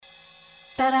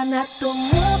Tara na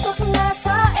tumutok na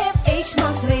sa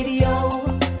FHMOMS Radio.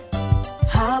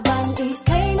 Habang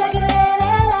ika'y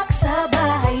nagre-relax sa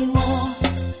bahay mo,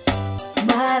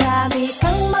 marami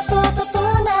kang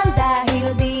matututunan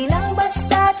dahil di lang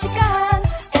basta chikahan.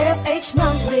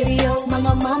 FHMOMS Radio,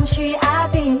 mga mamshi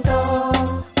atin to.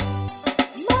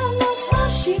 Mga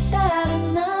mamshi, tara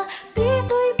na,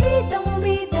 dito'y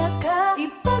bidang-bida ka.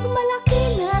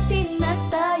 Ipagmalaki natin na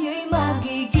tayo'y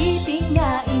magigiting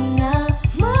na ina.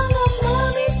 Mga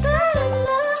mami, tara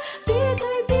na,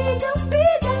 dito'y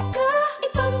bidang-bida ka.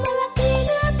 Ipagmalaki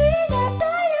natin na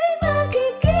tayo'y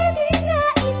magigiting na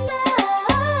ina.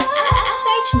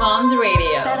 FHMOMS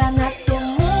Radio. Tara na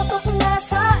tumutok na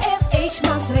sa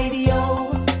FHMOMS Radio.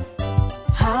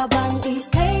 Habang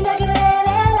ika'y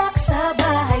nagre-relax sa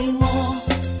bahay mo,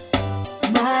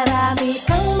 marami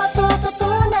kang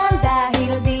matututunan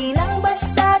dahil di lang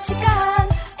basta chikahan.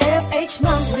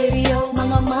 FHMOMS Radio,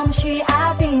 mga mamshi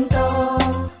atin to.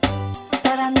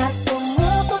 Tara na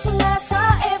tumutok na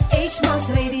sa FHMOMS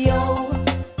Radio.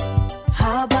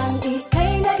 Habang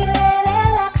ika'y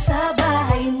nagre-relax sa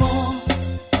bahay mo,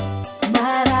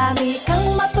 marami kang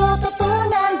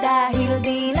matututunan dahil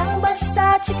di lang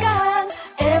basta chikahan.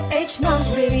 FHMOMS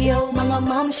Radio, mga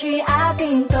mamshi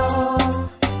atin to.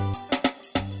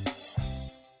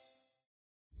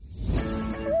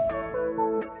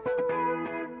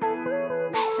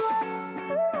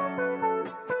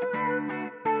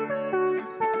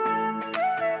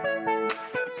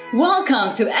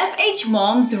 Welcome to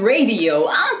FHMOMS Radio,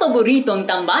 ang paboritong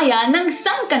tambayan ng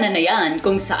sangkananayan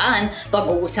kung saan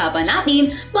pag-uusapan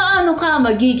natin paano ka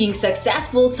magiging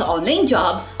successful sa online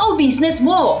job o business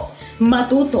mo.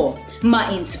 Matuto,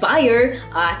 ma-inspire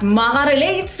at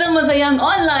makarelate sa masayang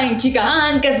online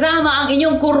chikahan kasama ang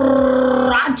inyong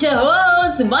kuratsa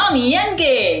host, Mami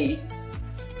Yankee!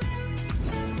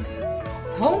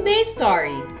 Home-based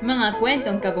story, mga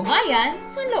kwentong kabuhayan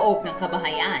sa loob ng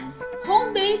kabahayan.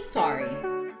 Home-based story.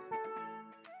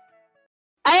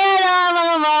 Ayan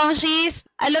mga momshies,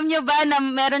 alam nyo ba na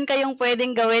meron kayong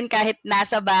pwedeng gawin kahit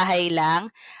nasa bahay lang?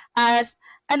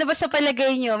 Ano ba sa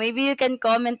palagay nyo? Maybe you can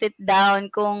comment it down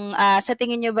kung sa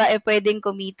tingin nyo ba pwedeng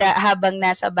kumita habang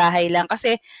nasa bahay lang.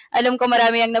 Kasi alam ko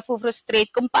marami ang nafu-frustrate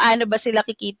kung paano ba sila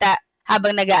kikita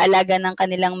habang nag-aalaga ng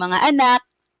kanilang mga anak.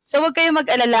 So huwag kayong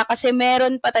mag-alala kasi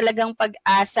meron pa talagang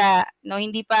pag-asa, no?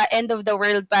 Hindi pa end of the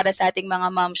world para sa ating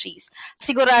mga momshies.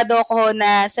 Sigurado ako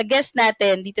na sa guest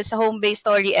natin dito sa Home-Based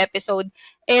Story episode,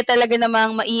 talaga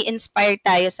namang mai-inspire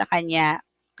tayo sa kanya.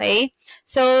 Okay?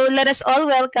 So let us all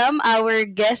welcome our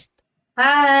guest.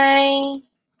 Hi!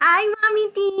 Hi, Mami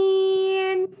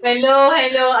Tin! Hello!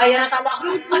 Ayan, akala ko.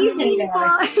 Good evening po.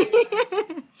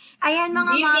 Ayan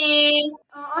mga mami.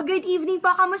 Good evening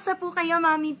po. Kamusta po kayo,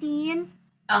 Mami Tin?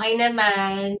 Okay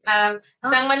naman.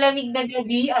 Isang malamig na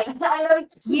gabi. Alam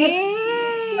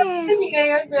Yes! Hindi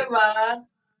kayo, diba?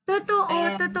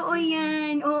 Totoo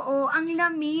yan. Oo, ang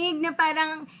lamig na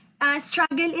parang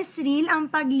struggle is real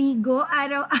ang pagligo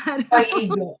araw-araw.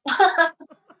 Pagligo.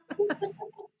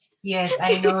 Yes,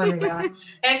 I know. Diba?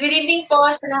 And good evening po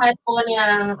sa lahat po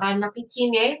ng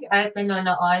nakikinig at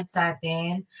nanonood sa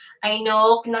atin. I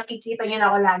know, nakikita niyo na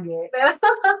ako lagi. Pero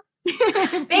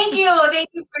Thank you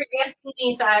for guesting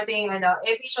me sa ating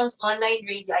FHMOMS online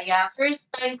radio. Ayan, first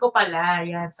time ko pala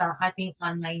yan sa ating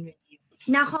online radio.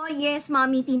 Nako, yes,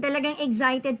 Mami Tin. Talagang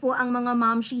excited po ang mga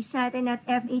momshies natin at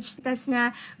FHTas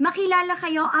na makilala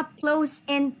kayo up close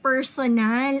and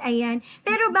personal. Ayan.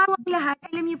 Pero bago ang lahat,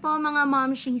 alam niyo po mga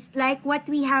momshies, like what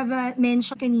we have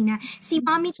mentioned kanina, si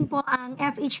Mami Tin po ang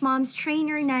FHMOMS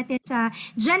trainer natin sa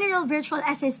General Virtual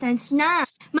Assistants na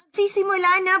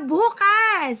magsisimula na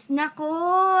bukas. Nako,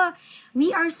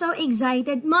 we are so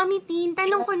excited. Mami Tin,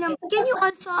 tanong ko lang, can you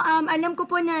also, alam ko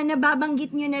po na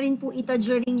nababanggit niyo na rin po ito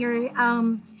during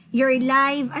your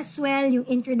live as well, yung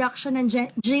introduction ng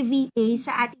GVA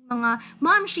sa ating mga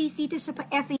momshies dito sa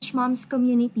FHMOMS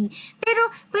community. Pero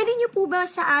pwede niyo po ba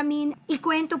sa amin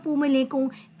ikwento po muli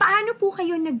kung paano po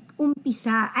kayo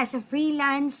nag-umpisa as a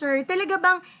freelancer? Talaga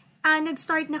bang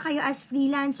nag-start na kayo as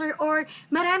freelancer or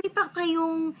marami pa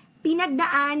kayong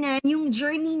pinagdaanan yung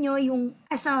journey nyo, yung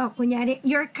kunyari,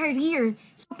 your career.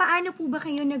 So, paano po ba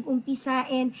kayo nag-umpisa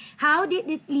and how did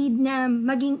it lead na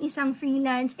maging isang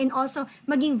freelance and also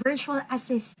maging virtual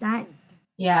assistant?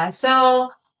 Yeah,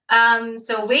 so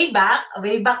way back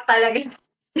talaga.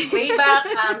 Way back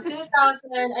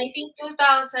 2016.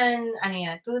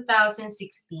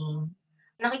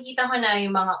 Nakikita ko na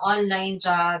yung mga online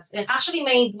jobs. And actually,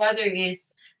 my brother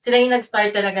sila yung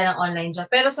nag-start talaga ng online job.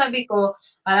 Pero sabi ko,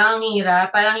 parang ang hirap,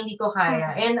 parang hindi ko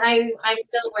kaya. And I'm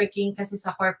still working kasi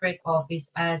sa corporate office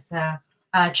as a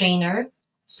trainer.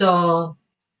 So,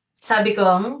 sabi ko,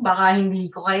 baka hindi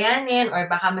ko kayanin or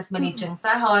baka mas maliit yung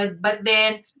sahod. But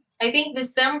then, I think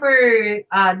December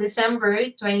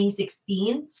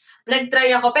 2016, nag-try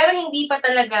ako. Pero hindi pa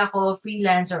talaga ako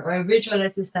freelancer or virtual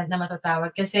assistant na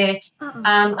matatawag. Kasi, Oo.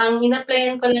 ang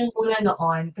in-applyan ko lang muna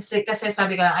noon, kasi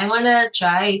sabi ko lang, I wanna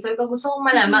try. Sabi ko, gusto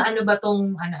kong malaman ano ba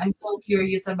tong, I'm so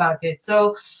curious about it.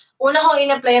 So, una kong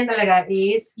in-applyan talaga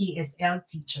is ESL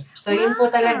teacher. So, yun po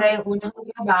talaga Wow! yung unang kong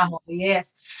trabaho.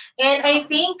 Yes. And I Oo.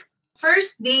 think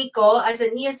first day ko as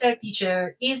an ESL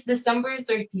teacher is December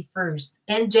 31st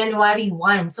and January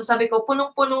 1. So sabi ko,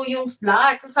 punong-puno yung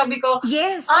slot. So sabi ko,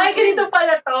 Yes, ay, oo. ganito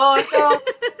pala to. So,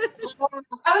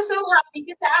 I was so happy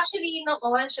kasi actually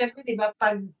noon, syempre, di ba,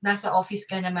 pag nasa office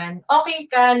ka naman, okay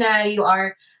ka na you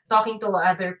are talking to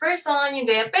other person, yung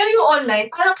ganyan. Pero yung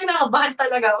online, parang kinakabahan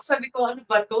talaga ako. Sabi ko, ano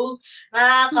ba to?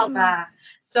 Mm. Nakakaba.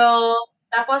 So,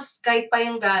 tapos Skype pa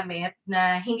yung gamit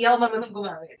na hindi ako marunong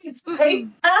gumamit. It's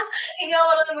Skype. Mm. Hindi ako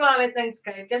marunong gumamit ng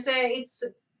Skype kasi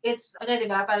it's ano,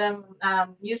 'di ba, parang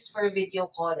used for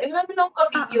video call. Eh, wala naman akong Oo.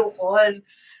 ka-video call.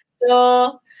 So,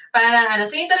 parang ano,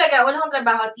 so yun talaga, una kong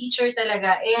trabaho, teacher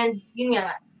talaga. And yun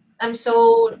nga, I'm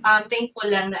so thankful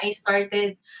lang na I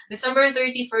started December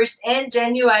 31st and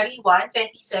January 1,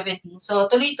 2017. So,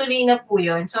 tuloy-tuloy na po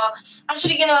yun. So,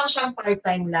 actually, ginawa ko siyang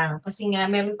part-time lang kasi nga,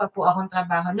 meron pa po akong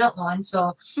trabaho noon.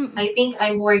 So, Mm. I think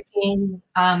I'm working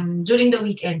during the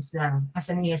weekends lang as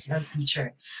an ESL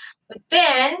teacher. But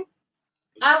then,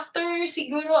 after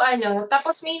siguro ano,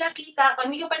 tapos may nakita ko,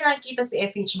 hindi ko pa nakikita si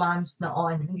FHMOMS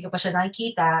noon, hindi ko pa siya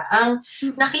nakikita. Ang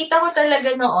Mm. nakita ko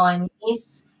talaga noon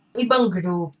is ibang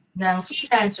group ng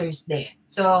freelancers din.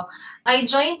 So, I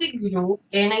joined the group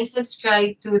and I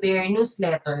subscribed to their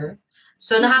newsletter.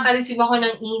 So, Mm. nakaka-receive ako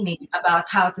ng email about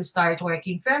how to start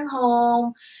working from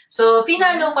home. So,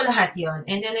 finalo ko Wow! lahat yon.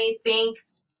 And then I think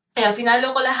kaya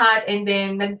finalo ko lahat and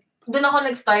then dun ako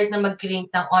nag-start na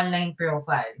mag-create ng online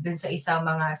profile dun sa isa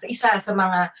sa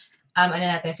mga ano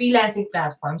natin, freelancing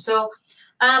platform. So,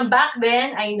 back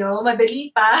then, I know,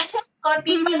 madali pa.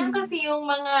 Konti pa lang Mm. kasi yung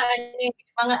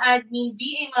mga admin,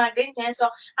 VA, mga ganyan. So,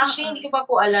 actually, Oo. hindi ko pa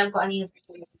po alam kung ano yung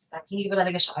virtual assistant. Hindi ko pa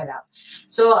talaga siya alam.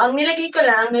 So, ang nilagay ko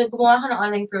lang, nung gumawa ko ng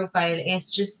online profile is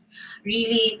just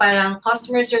really parang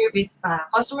customer service pa.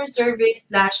 Customer service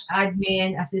slash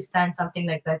admin, assistant, something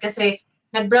like that. Kasi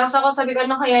nag-browse ako, sabi ko,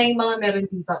 ano kaya yung mga meron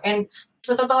dito? And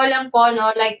sa totoo lang po,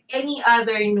 no, like any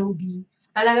other newbie,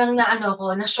 talagang na ano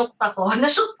ko, na-shocked ako.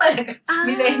 Na-shocked talaga. Ah,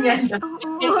 Millennial lang.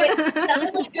 oo. Kasi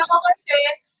nakasabay ako kasi,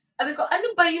 sabi ko, ano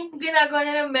ba yung ginagawa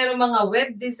nila? Merong mga web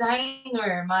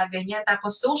designer, mga ganyan.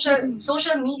 Tapos Mm.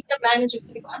 social media manager.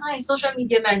 Sabi ko, ano yung social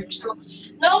media manager? So,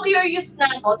 na-curious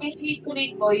na ako.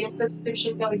 Tinuloy-tuloy ko yung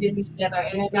subscription ko with the newsletter.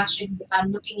 And I'm actually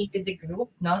looking into the group,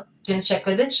 no? Check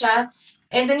ko din siya.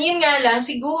 And then yun nga lang,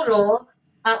 siguro,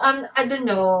 I don't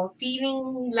know,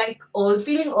 feeling old.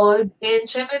 And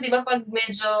syempre, di ba, pag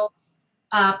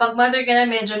mother ka na,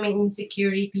 medyo may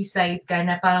insecurity side ka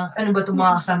na parang, ano ba itong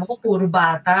mga Mm. kasama ko, puro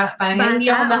bata. Parang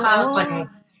hindi Bata, ako oo.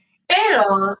 makakonect. Pero,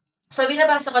 so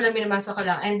binabasa ko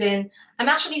lang. And then, I'm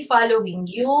actually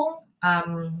following yung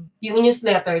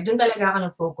newsletter. Doon talaga ako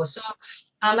nag-focus. So,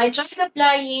 I tried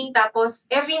applying, tapos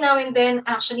every now and then,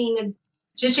 actually,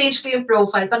 change ko yung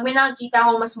profile. Pag may nakikita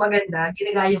akong mas maganda,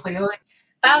 ginagaya ko yun.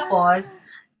 Tapos,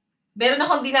 Ah. meron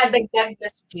akong dinadagdag na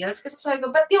skills kasi sabi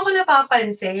ko, ba't di ako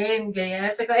napapansin?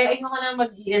 Ganyan. Sabi ko, ayoko na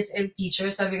mag-ESL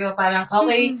teacher. Sabi ko, parang,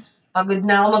 okay, Mm. pagod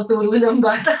na ako magturo ng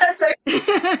bata. Sabi ko,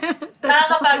 Totoo.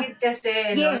 nakakapagod kasi,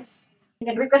 no? Yes.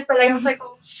 Nag-request talaga ako, sabi ko,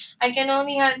 I can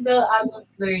only handle adult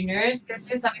learners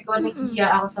kasi sabi ko, Mm.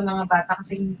 nahihiya ako sa mga bata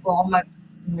kasi hindi po ako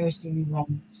mag-nursery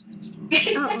rhymes.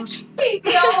 Oo.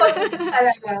 Hindi ako marunong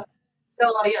talaga. So,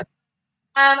 ayun.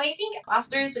 I think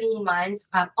after 3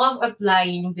 months of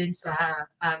applying din sa,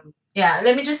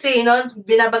 let me just say, no,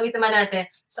 binabanggit naman natin,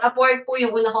 sa Upwork po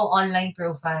yung una kong online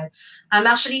profile.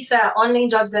 Actually, sa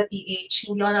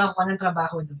onlinejobs.ph, hindi ako nakakuha ng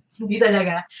trabaho doon. Hindi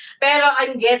talaga. Pero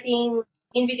I'm getting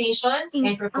invitations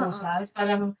and Oo. proposals,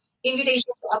 parang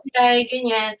invitations to apply,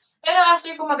 ganyan. Pero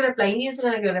after ko mag-reply, hindi na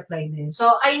sila nag-reply din.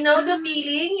 So, I know the Ah.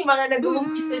 feeling, yung mga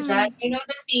nag-uumpisa dyan, Mm. I know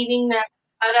the feeling na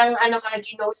parang ano ka,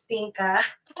 ginosting ka.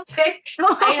 Okay.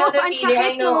 I know Oo, the ang feeling. I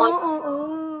sakit know 'no? all. Oo.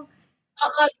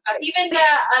 Oo, even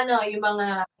yung mga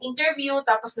interview,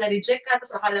 tapos na-reject ka,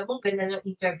 tapos akala mo ganda yung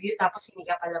interview, tapos hindi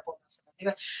ka pala pumasa.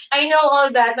 Diba? I know all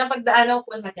that. Napagdaanan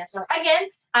ko lahat yan. So, again,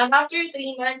 after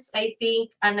 3 months, I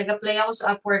think, nag-apply ako sa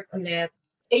Upwork ulit.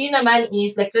 Eh, yun naman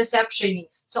is like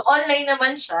receptionist. So, online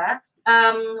naman siya.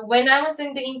 When I was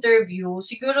in the interview,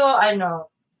 siguro,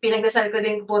 pinagdasal ko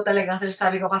din po talaga.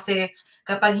 Sabi ko kasi,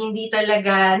 kapag hindi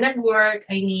talaga nag-work,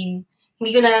 I mean,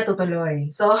 hindi ko na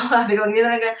natutuloy. So, sabi ko, hindi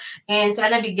talaga, and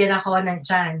sana bigyan ako ng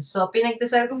chance. So,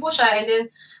 pinagdasal ko po siya, and then,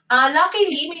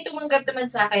 luckily, may tumanggap naman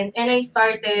sa akin, and I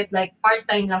started, like,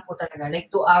 part-time lang po talaga,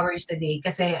 like 2 hours a day,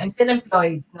 kasi I'm still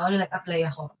employed, no, nung nag-apply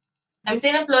ako. I'm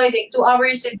still employed, like 2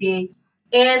 hours a day,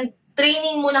 and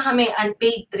training muna kami,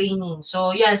 unpaid training.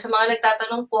 So, yan, sa mga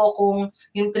nagtatanong po kung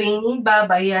yung training ba,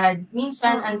 bayad,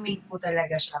 minsan unpaid po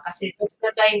talaga siya, kasi it's the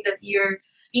time that you're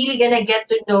really gonna get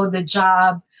to know the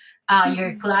job,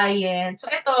 your client. So,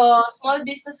 ito, small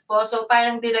business po. So,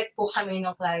 parang direct po kami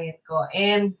ng client ko.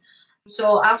 And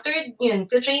so, after yun,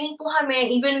 training po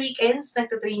kami, even weekends,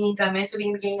 nagta-training kami. So,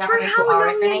 binibigyan niya For kami 2 how long hours.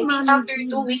 And yan, I think Mommy after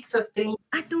Tin? 2 weeks of training,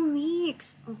 2 weeks.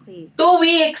 Okay. 2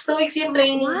 weeks yung Oh,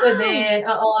 training ko wow! din.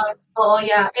 Oo,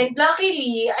 yeah. And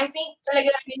luckily, I think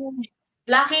talaga,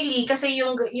 luckily, kasi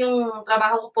yung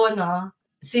trabaho ko po, no,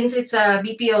 since it's a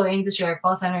BPO industry or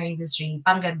call center industry,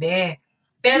 panggabi.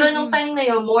 Pero nung time na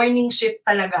yun, morning shift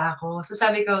talaga ako. So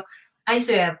sabi ko, ay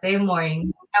swerte, morning.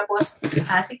 Tapos,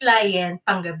 si client,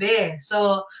 panggabi.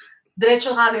 So,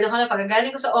 diretso kagad ako na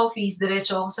pagkagaling ko sa office,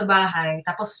 diretso ako sa bahay.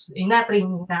 Tapos, yun na,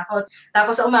 training na ako.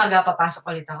 Tapos sa umaga, papasok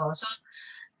ulit ako.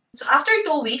 So after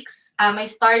 2 weeks, I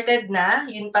started na,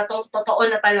 yung totoo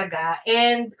na talaga.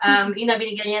 And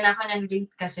binigyan niya na ako ng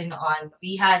rate kasi noon.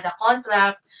 We had a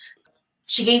contract.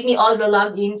 She gave me all the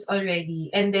logins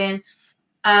already. And then,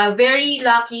 very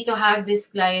lucky to have this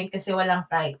client kasi walang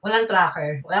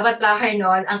tracker. Wala ba tracker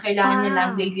noon? Ang kailangan niya lang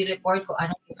Wow! daily report kung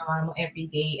anong ginawa mo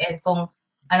everyday and kung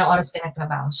anong oras ka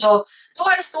nagtrabaho. So, 2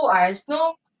 hours,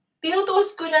 nung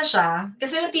tinutuos ko na siya,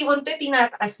 kasi unti-unti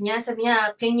tinataas niya, sabi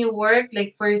niya, can you work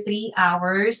like for 3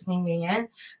 hours?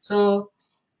 Ganyan. So,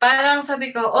 parang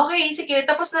sabi ko, okay, sige.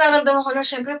 Tapos nararamdaman ko na,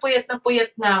 syempre, puyat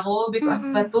na ako. Sabi ko, ano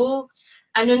ba to?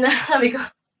 Ano na, sabi ko,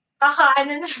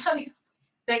 kakaano na, sabi ko,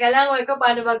 teka lang, sabi ko,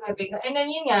 paano ba gagawin ko? And then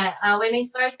yun nga, when I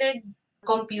started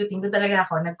computing, doon talaga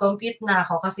ako, nag-compute na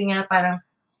ako kasi nga parang,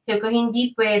 sabi ko,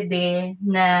 hindi pwede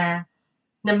na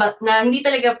hindi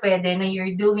talaga pwede na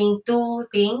you're doing 2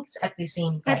 things at the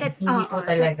same time. Hindi po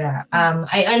talaga.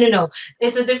 I don't know.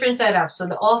 It's a different setup. So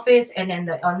the office and then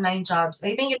the online jobs,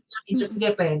 I think it's not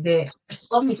interesting. Sige, pwede.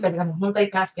 Sa office, pwede ka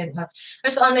multitask and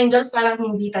pero sa online jobs, parang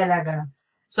hindi talaga.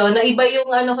 So, naiba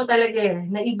yung ano ko talaga eh.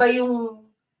 Naiba yung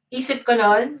isip ko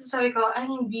noon. So, sabi ko,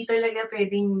 hindi talaga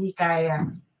pwede, hindi kaya.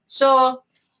 So,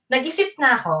 nag-isip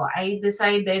na ako. I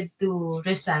decided to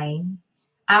resign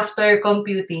after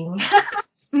computing.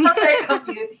 After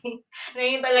computing.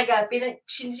 Ngayon talaga,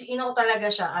 ino ko talaga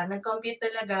siya. Nag-compute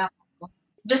talaga ako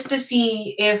just to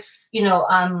see if,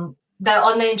 the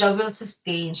online job will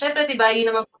sustain. Siyempre, di ba,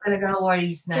 yun naman po talaga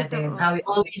worries natin. Totoo. We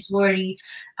always worry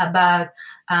about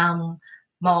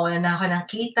mawawalan na ako ng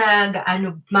kita,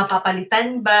 gaano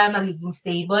mapapalitan ba, magiging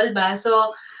stable ba.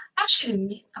 So,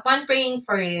 actually, upon praying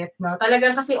for it, no,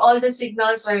 talagang kasi all the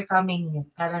signals are coming in.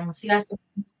 Parang sinasabi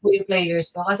po yung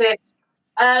players ko. Kasi,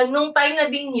 nung time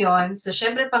na din yon, so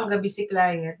syempre panggabi si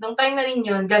client, nung time na rin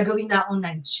yon, gagawin na akong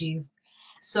night shift.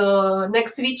 So,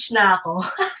 nag-switch na ako.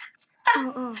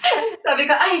 Oo. Sabi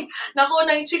ko, naku,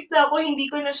 night shift na ako, hindi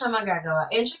ko na siya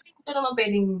magagawa. And syempre, hindi ko naman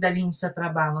pwedeng dalhin sa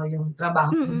trabaho yung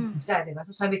trabaho ko isa, di ba?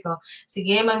 So sabi ko,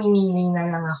 sige, mamimili na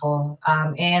lang ako.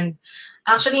 And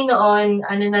actually noon,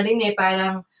 ano na rin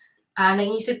parang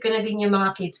naisip ko na din yung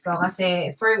mga kids ko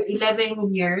kasi for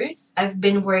 11 years, I've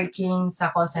been working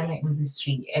sa call center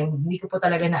industry and hindi ko po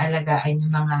talaga naalagaan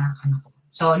yung mga ano ko.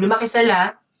 So, lumaki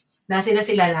sila, na sila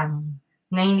lang,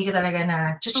 na hindi ko talaga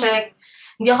na-check.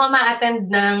 Hindi ako ma-attend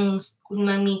ng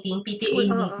meeting, PTA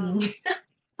meeting.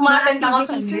 Ma-attend ako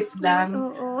saglit lang.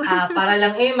 Para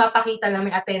lang mapakita lang,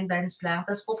 may attendance lang.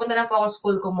 Tapos pupunta lang po ako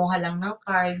school, kumuha lang ng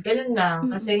card. Ganun lang.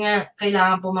 Kasi nga,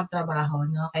 kailangan po magtrabaho,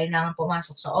 no? Kailangan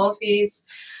pumasok sa office.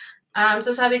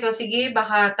 So sabi ko, sige,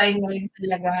 baka time na rin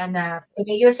talaga na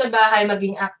tumigil sa bahay,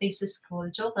 maging active sa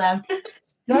school. Joke lang.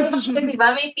 No, kasi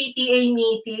diba, may PTA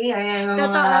meeting. Ayan, may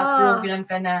mga program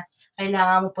ka na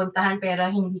kailangan mo puntahan pero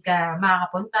hindi ka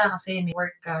makakapunta kasi may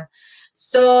work ka.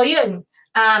 So, yun.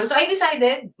 So I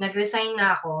decided, nag-resign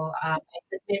na ako. I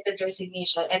submitted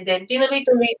resignation and then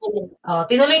tinuloy-tuloy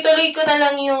ko na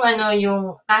lang yung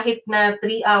yung kahit na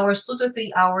 3 hours, 2 to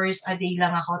 3 hours a day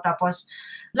lang ako. Tapos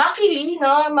luckily,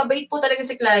 no, mabait po talaga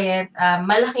si client.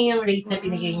 Malaki yung rate na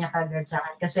binigay niya kagad sa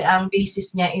akin kasi ang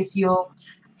basis niya is yung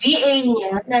VA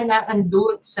niya na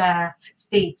naandun sa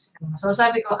States. So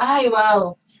sabi ko,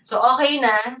 wow. So, okay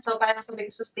na. So, parang sabi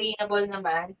ko, sustainable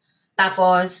naman.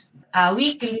 Tapos,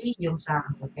 weekly yung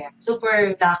sahod.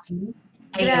 Super lucky.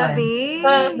 Grabe.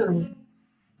 Ayun.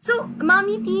 So,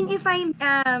 Mommy Tin, if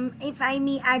I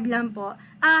may add lang po,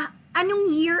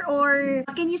 Anong year or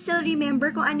can you still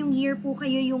remember kung anong year po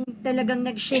kayo yung talagang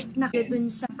nag-shift na kayo dun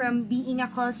sa from being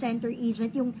a call center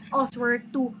agent, yung office work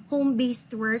to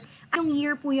home-based work? Anong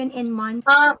year po yun in month?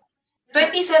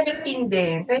 2017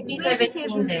 din.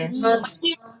 2017 din. So, 2017. kasi,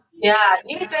 yeah,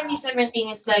 year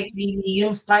 2017 is like really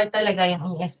yung start talaga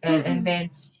yung ESL. And Mm-mm. then,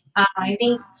 I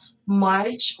think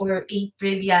March or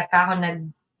April yata ako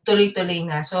nagtuloy-tuloy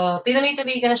na. So,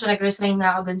 tinuloy-tuloy ko na siya. Nag-resign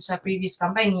na ako dun sa previous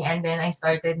company. And then, I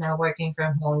started na working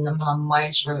from home ng mga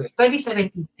March or 2017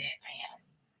 din. Ayan.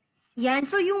 Yan.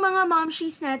 So, yung mga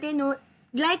momshies natin, no,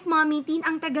 like Mommy Teen,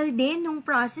 ang tagal din nung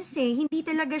process eh. Hindi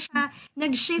talaga siya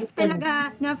nag-shift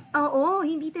talaga na, oo,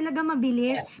 hindi talaga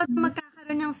mabilis. At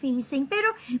magkakaroon ng facing. Pero,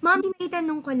 Mommy,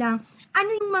 naitanong ko lang,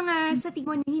 ano yung mga sa tingin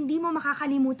mo na hindi mo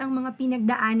makakalimutang mga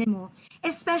pinagdaanan mo?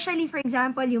 Especially, for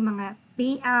example, yung mga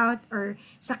payout or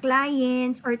sa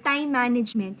clients or time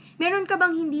management. Meron ka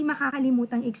bang hindi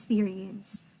makakalimutang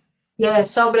experience?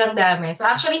 Yes, sobrang dami. So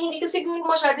actually, hindi ko siguro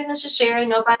masyado nasi-share,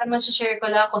 no? Parang nasi-share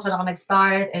ko lang kung saan ako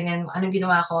nag-start and then anong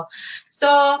ginawa ko. So,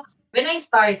 when I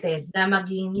started na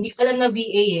maging, hindi ko alam na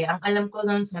VA eh. Ang alam ko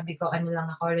nun, sabi ko, ano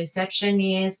lang ako,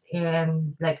 receptionist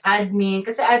and like admin.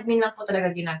 Kasi admin lang po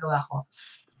talaga ginagawa ko.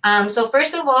 So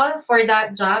first of all, for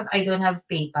that job, I don't have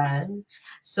PayPal.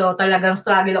 So talagang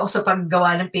struggle ako sa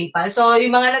paggawa ng PayPal. So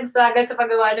yung mga nag-struggle sa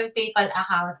paggawa ng PayPal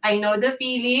account, I know the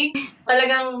feeling.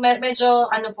 Talagang medyo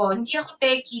ano po, hindi ako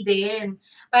techie din.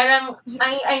 Parang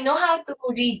I know how to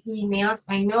read emails.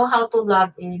 I know how to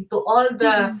log in to all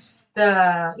Mm-mm.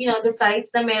 the the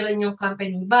sites na meron yung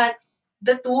company. But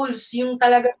the tools, yung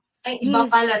talaga ay iba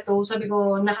Yes. pala to. Sabi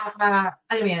ko alam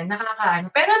mo yan,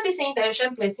 nakakaano. Pero at the same time,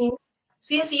 syempre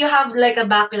since you have like a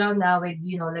background now with,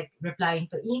 like replying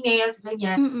to emails,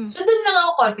 ganyan. Mm-mm. So, doon lang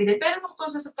ako confident. Pero nung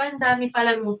tools sa ang dami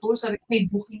pala ng tools. Sabi ko, may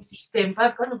booking system.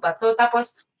 Sabi ko, ano ba to?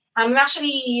 Tapos, I'm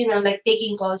actually, like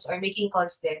taking calls or making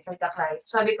calls din for the clients.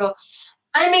 Sabi ko,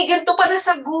 ay, may ganito pala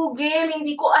sa Google.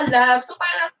 Hindi ko alam. So,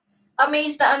 parang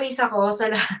amazed na amazed ako sa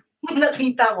lahat ng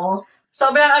nakita ko.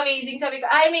 Sobrang amazing. Sabi ko,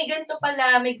 ay, may ganito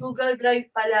pala. May Google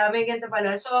Drive pala. May ganito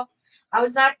pala. So, I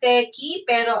was not techie,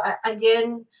 pero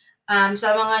again,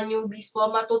 sa mga newbies po,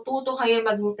 matututo kayo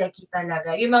maging techie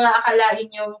talaga. Yung mga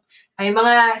akalain yung, ay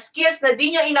mga skills na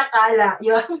di nyo inakala,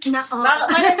 yun. Na, oo.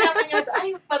 Malalaman nyo,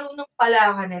 ay, marunong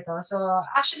pala ka nito. So,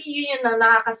 actually, yun yung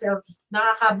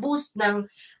nakaka-boost ng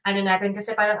ano natin,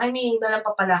 kasi parang, ay, may alam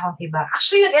pa pala akong iba.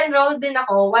 Actually, nag-enroll din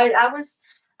ako while I was,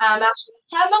 actually,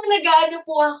 habang nag-ano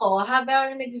po ako,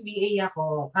 habang nag-VA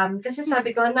ako, kasi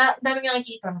sabi ko, dami nga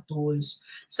nakikita ng tools.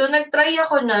 So, nag-try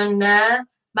ako na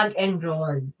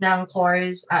mag-enroll ng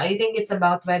course. I think it's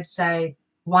about website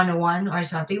 101 or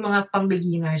something, mga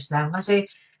pang-beginners lang. Kasi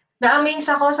na-amaze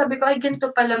ako, sabi ko, ay,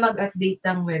 ganito pala mag-update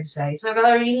ng website. So,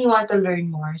 I really want to learn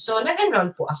more. So,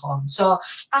 nag-enroll po ako. So,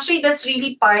 actually, that's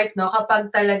really part, no,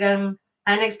 kapag talagang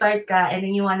nag-start ka and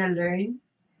then you wanna learn,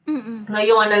 Mm-mm. no,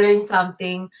 you wanna learn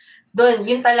something, doon,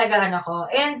 yun talaga ano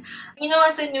ko. And,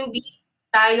 as a newbie,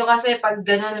 tayo kasi pag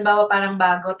gano'n, halimbawa parang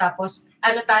bago, tapos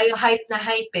ano tayo, hype na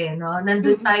hype eh, no?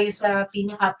 Nandun Mm-mm. tayo sa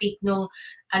pinaka-peak nung,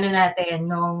 ano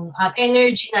natin, nung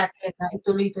energy natin na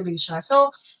ituloy-tuloy siya.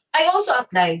 So, I also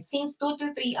applied. Since 2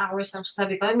 to 3 hours lang siya,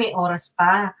 sabi ko, may oras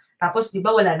pa. Tapos, di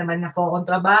ba, wala naman na po akong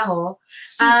trabaho.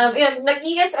 Yun,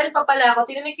 nag-ESL pa pala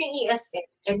ako. Tinanong ko yung ESL.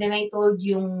 And then I told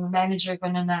yung manager ko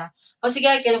na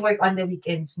sige, I can work on the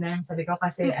weekends na. Sabi ko,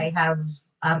 kasi I have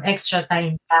extra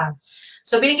time pa.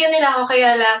 So, binigyan nila ako,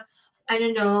 kaya lang,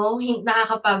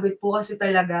 nakakapagod po kasi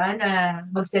talaga na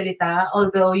magsalita.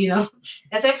 Although,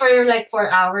 kasi for like 4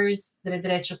 hours,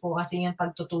 dire-diretso po kasi yung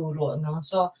pagtuturo, no?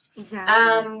 So,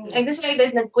 Exactly. I Yes.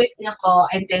 decided, nag-quit na ako,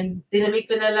 and then, tinuloy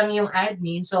ko na lang yung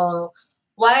admin. So,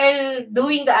 while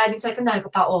doing the admin, sabi ko, dahil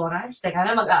ko pa oras, teka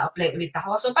na, mag-a-apply ulit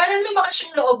ako. So, parang lumakas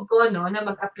yung loob ko, no, na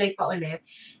mag-apply pa ulit.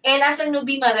 And as a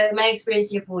newbie, may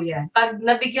experience niyo po yan. Pag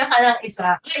nabigyan ka ng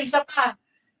isa, ay, isa pa.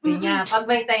 Mm-mm. Ganyan, pag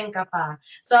may time ka pa.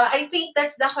 So, I think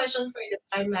that's the question for the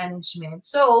time management.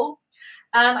 So,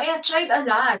 I have tried a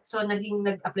lot. So,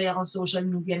 nag-apply ako social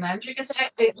media manager kasi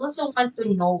I also want to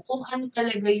know kung ano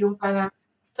talaga yung parang,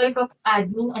 sabi ko,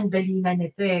 admin, ang dali na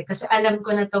nito eh. Kasi alam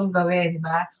ko na tong gawin, di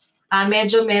ba?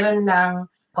 Medyo meron lang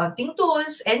konting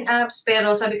tools and apps,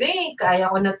 pero sabi ko,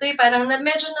 kaya ko na to eh. Parang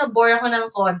medyo na-bore ako ng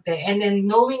konti. And then,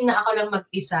 knowing na ako lang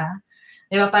mag-isa,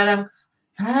 di ba, parang,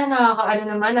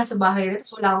 nakakaano naman, nasa bahay rin,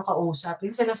 tapos wala akong kausap.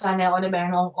 Kasi nasanay ako na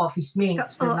meron akong office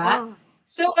mates, di ba? Oo.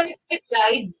 So, I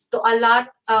applied to a lot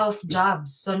of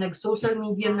jobs. So, nag-social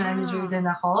media manager Wow. din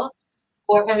ako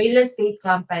for a real estate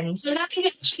company. So, luckily,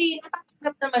 actually,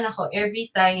 natatanggap naman ako every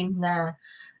time na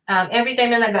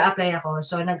nag-a-apply ako.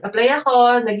 So, nag-apply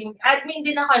ako, naging admin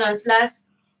din ako nun,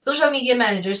 social media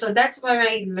manager. So that's where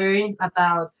I learned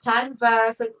about Canva.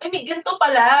 So, I mean, ganito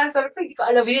pala. Sabi ko, hindi ko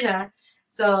alam yun ah.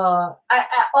 So,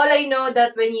 all I know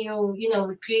that when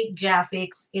create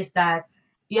graphics is that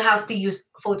you have to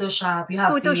use Photoshop, you have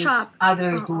to Photoshop. use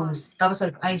other Oo. tools. Tapos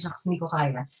sabi ko, ay, shucks, hindi ko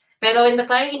kaya. Pero when the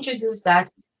client introduced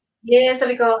that, yes,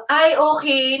 sabi ko, ay,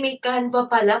 okay, may Canva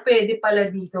pala, pwede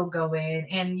pala dito gawin.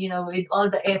 And, with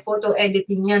all the photo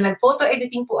editing niya, nag-photo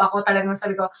editing po ako, talagang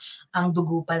sabi ko, ang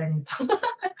dugo pala nito.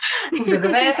 Ang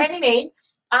dugo. Pero anyway,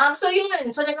 so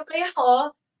yun, so nag-apply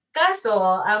ako, kaso,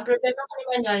 ang problema ko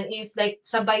naman yun is like,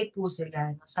 sabay po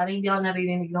sila. No? Sana hindi ako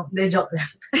naririnig nung, de, joke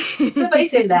lang. Sabay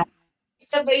sila.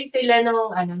 Sabay sila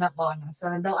nung na oras. So,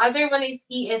 the other one is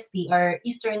EST or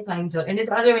Eastern Time Zone and the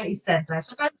other one is Central.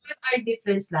 So, parang 1 hour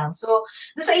difference lang. So,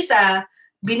 doon sa isa,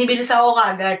 binibilis ako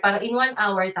kagad para in 1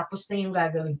 hour tapos na yung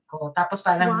gagawin ko. Tapos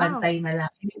parang Wow. bantay na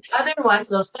lang. And the other one,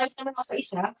 so start naman ako sa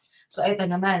isa. So, ito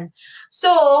naman. So,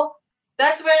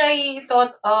 that's where I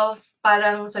thought of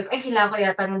parang, ay, kailangan ko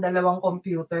yata ng 2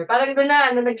 computer. Parang doon na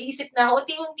nag-iisip na ako,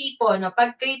 unti-unti po, no?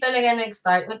 Pag kayo talaga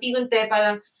nag-start, unti-unti,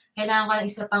 parang, kailangan ko ng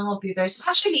isa pang computer. So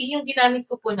actually, yung ginamit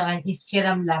ko po noon is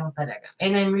hiram lang talaga.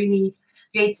 And I'm really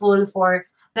grateful for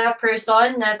that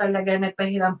person na talaga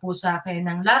nagpahiram po sa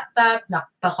akin ng laptop,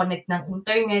 nagpa-connect ng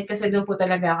internet, kasi doon po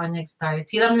talaga ako nag-start.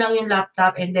 Hiram lang yung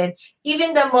laptop and then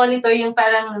even the monitor, yung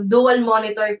parang dual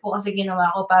monitor po kasi ginawa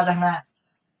ko para nga,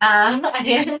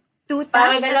 ayan, 2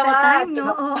 para tasks at a dalawa. time, no?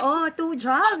 Oo, 2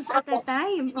 jobs at a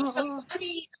time. Sabi Oo.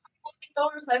 ko,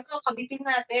 sabi ko, kabitin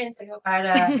natin. Sabi ko,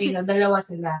 para, dalawa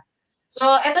sila. So,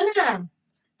 eto na lang.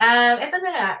 Eto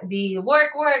na nga, the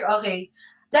work, okay.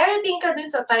 Darating ka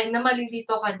dun sa time na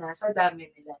malilito ka na sa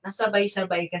dami nila.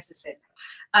 Nasabay-sabay kasi sila.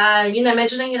 Yun na,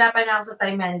 medyo nahihirapan na ako sa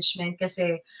time management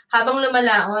kasi habang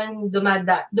lumalaon,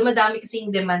 dumadami kasi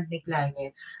yung demand ni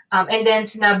client. And then,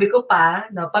 sinabi ko pa,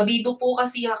 no, pabibo po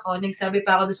kasi ako, nagsabi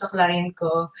pa ako doon sa client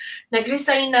ko,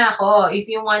 nag-resign na ako.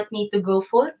 If you want me to go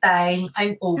full-time,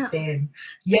 I'm open.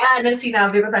 Yan, ang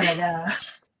sinabi ko talaga.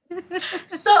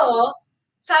 So,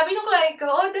 sabi ng client ko,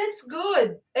 oh, that's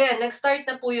good. Ayan, nag-start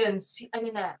na po yun.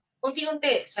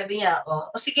 Unti-unti, sabi niya,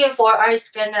 o sige, 4 hours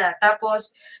ka na.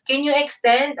 Tapos, can you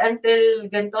extend until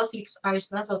ganito, 6 hours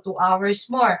na, so 2 hours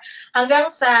more. Hanggang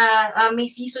sa, may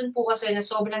season po kasi na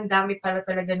sobrang dami pala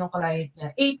talaga ng client niya.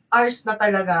 8 hours na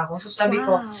talaga ako. So sabi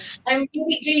ko, Wow. I'm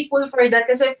really grateful for that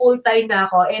kasi full-time na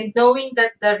ako. And knowing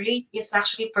that the rate is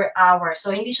actually per hour. So,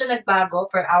 hindi siya nagbago.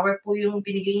 Per hour po yung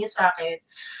binigay niya sa akin.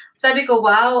 Sabi ko,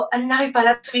 wow, ang laki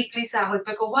pala weekly sahod.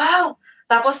 Sabi ko, wow!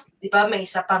 Tapos, di ba, may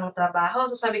isa pang trabaho.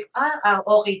 So sabi ko,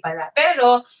 okay pala.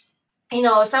 Pero,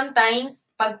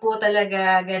 sometimes, pag po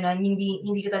talaga gano'n,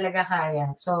 hindi ko talaga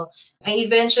kaya. So, I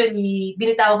eventually,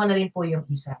 binitaw ko na rin po yung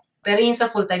isa. Pero yung sa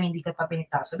full-time, hindi ko pa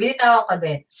binitaw. So, binitaw ko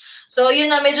din. So,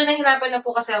 yun na, medyo nahirapan na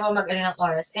po kasi ako ng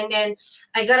oras. And then,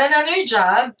 I got another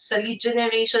job sa lead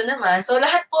generation naman. So,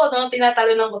 lahat po, no,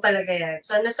 tinatalunan ko talaga yan.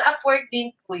 So, nasa Upwork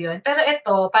din po yun. Pero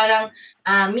ito, parang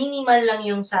minimal lang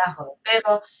yung sahod.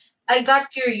 Pero, I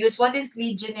got curious, what is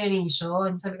lead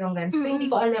generation? Sabi ko ganun. So, hindi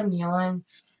ko alam yun.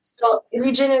 So,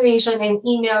 lead generation and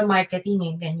email marketing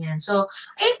and ganyan. So,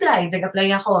 I applied.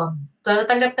 Nag-apply ako. So,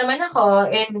 natanggap naman ako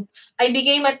and I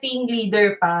became a team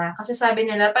leader pa. Kasi sabi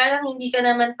nila, parang hindi ka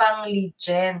naman pang lead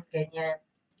gen. Ganyan.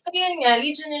 So, yun nga,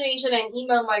 lead generation and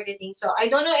email marketing. So,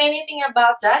 I don't know anything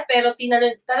about that, pero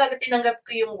talaga tinanggap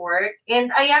ko yung work.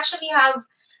 And I actually have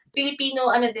Filipino,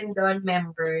 din doon,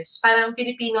 members. Parang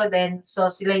Filipino din.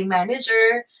 So, sila yung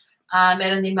manager.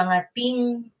 Meron din mga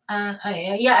team,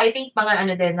 I think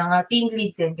mga mga team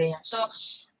lead din, ganyan. So,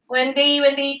 when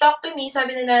they talk to me,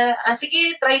 sabi nila,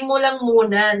 sige, try mo lang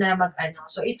muna na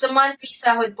So, it's a monthly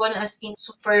sahod po na as in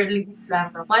super liit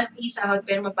lang. No? Monthly sahod,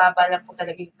 pero mababa lang po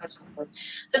talaga yung pasahod.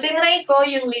 So, tinry ko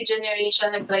yung lead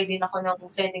generation. Nag-try din ako ng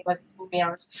sending of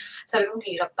emails. Sabi ko,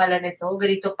 hirap pala nito.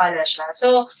 Ganito pala siya.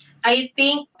 So, I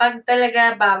think, pag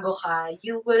talaga bago ka,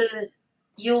 you will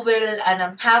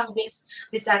have this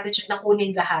attitude na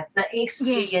kunin lahat, na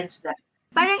experience that.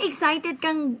 Parang excited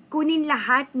kang kunin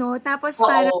lahat, no? Tapos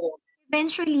parang Oo.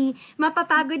 eventually,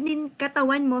 mapapagod din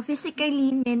katawan mo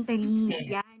physically, mentally.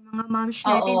 Yes. Yan, mga moms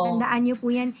natin, Oo. tandaan nyo po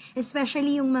yan.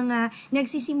 Especially yung mga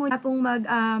nagsisimula pong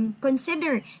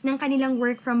consider ng kanilang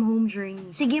work from home journey.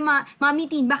 Sige, Mami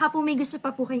Tin, baka po may gusto pa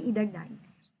po kayong idagdag.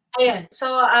 Ayan. So,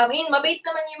 yun, mabait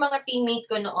naman yung mga teammate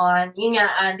ko noon. Yun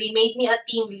nga, they made me a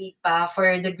team lead pa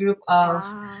for the group of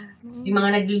Wow. yung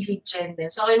mga nag-lead gen din.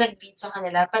 So, ako yung nag-lead sa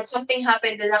kanila. But something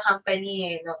happened in the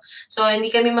company, no? So,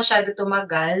 hindi kami masyado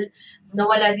tumagal.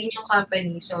 Nawala din yung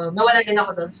company. So, nawala din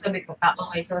ako doon. So, sabi ko,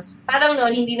 okay. So, parang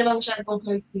noon, hindi naman masyadong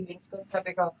hurt feelings ko.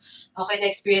 Sabi ko, okay,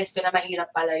 na-experience ko na mahirap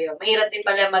pala yun. Mahirap din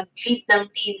pala mag-lead ng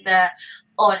team na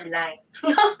online.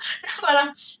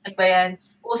 Parang, ano ba yan?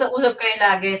 Usap-usap kayo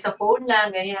lagi sa phone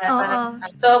lang, ganyan. Oo. Parang,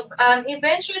 so,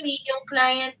 eventually, yung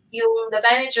client, the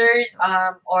managers,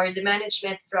 or the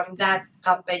management from that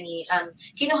company,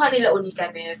 kinuha nila uli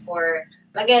kami for,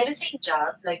 again, the same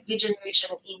job, like lead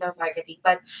generation and email marketing.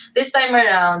 But this time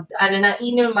around,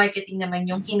 email marketing naman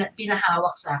yung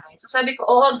pinahawak sa akin. So sabi ko,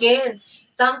 again,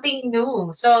 something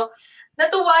new. So,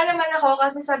 natuwa naman ako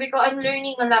kasi sabi ko, I'm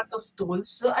learning a lot of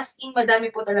tools. So, as in, madami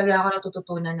po talaga ako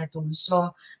natututunan na tools.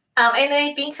 So, and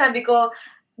I think sabi ko,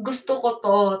 gusto ko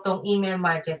tong email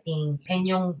marketing. And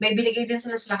yung, may binigay din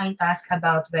sila sa aking task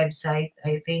about website,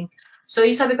 I think. So,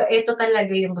 yung sabi ko, ito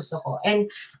talaga yung gusto ko. And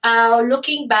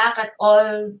looking back at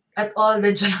all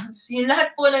the jobs, yung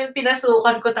lahat po ng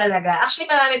pinasukan ko talaga. Actually,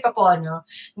 marami pa po, no?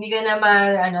 Hindi ko na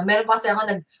meron pa kasi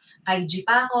ako IG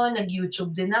pa ako,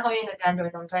 nag-YouTube din ako, yung nag-handle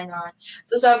ng gano'n.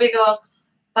 So, sabi ko,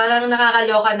 parang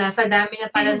nakakaloka na sa dami na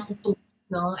pala ng tools,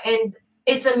 no? And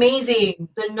it's amazing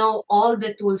to know all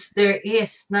the tools there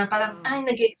is na parang,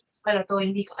 nag-exist pala to,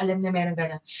 hindi ko alam na meron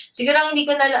gano'n. Siguro hindi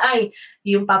ko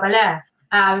yung pa pala.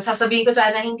 Sasabihin ko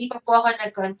sana, hindi pa po ako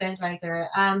nag-content writer.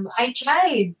 I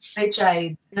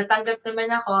tried. Natanggap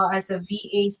naman ako as a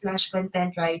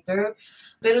VA/content writer.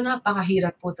 Pero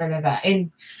napakahirap po talaga.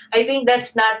 And I think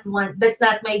that's not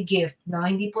my gift, no?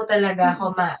 Hindi po talaga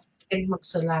ako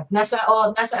magsulat. Nasa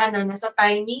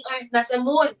timing or nasa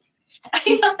mood.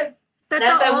 Ayun.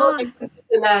 Nasa mood Totoo.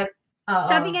 magsusulat. Oo.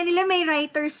 Sabi nga nila may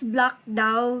writer's block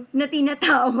daw na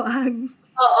tinatawag.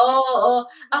 Oo.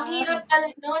 Ang hirap pala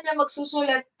no na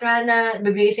magsusulat ka na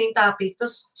bibigay sa'yong topic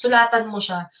tapos sulatan mo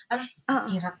siya. Oo.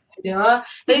 Hirap, 'di ba?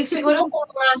 Like siguro kung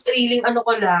mga sariling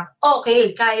ko lang,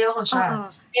 okay, kaya ko siya. Oo.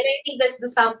 And I think that's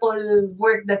the sample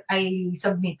work that I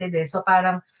submitted, eh. So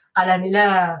parang akala nila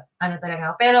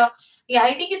talaga ako. Pero yeah,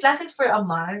 I think it lasted for a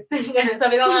month. Ganun.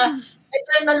 Sabi ko nga,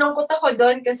 medyo nalungkot ako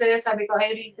do'n kasi sabi ko,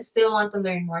 I really still want to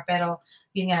learn more. Pero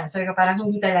yun nga, sabi ko parang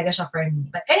hindi talaga siya for me.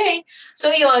 But anyway,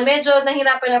 so yun, medyo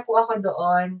nahirapan na po ako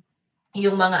doon.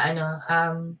 Yung mga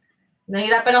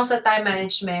nahirapan ako sa time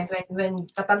management when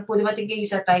kapag po dumating kayo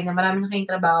sa time na marami na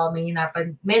kayong trabaho,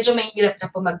 medyo mahirap na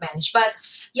po mag-manage. But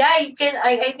yeah,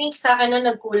 I think sa akin na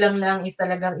nagkulang lang is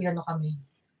talagang kami.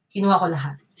 Kinuha ko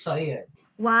lahat. So yun.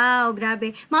 Wow,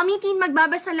 grabe. Mommy Teen,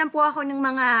 magbabasa lang po ako ng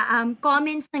mga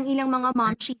comments ng ilang mga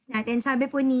momshies natin. Sabi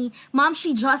po ni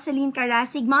Momshi Jocelyn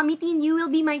Karasig, Mommy Teen, you will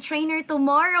be my trainer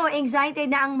tomorrow. Excited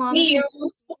na ang See momshi. you.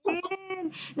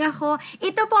 Nako,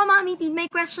 ito po Mommy Teen, may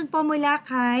question po mula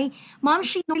kay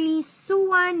Momshi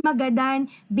Suwan Magadan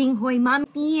Binghoy. Mommy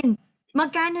Teen,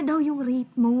 magkano daw yung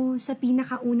rate mo sa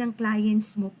pinakaunang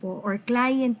clients mo po or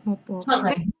client mo po?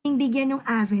 Okay. Pwedeng bigyan ng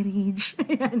average.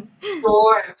 Ayan.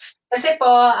 Sure. Kasi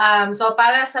po, so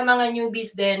para sa mga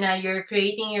newbies din na you're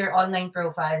creating your online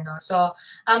profile, no? So,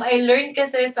 I learned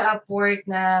kasi sa Upwork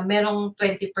na merong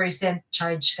 20%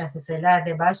 charge kasi sila,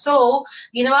 'di ba? So,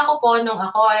 ginawa ko po nung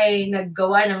ako ay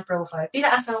naggawa ng profile,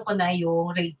 tinaasan ko na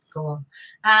yung rate ko.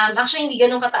 Actually, hindi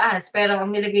ganun kataas, pero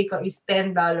ang nilagay ko is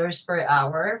 $10 per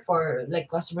hour for like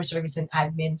customer service and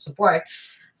admin support.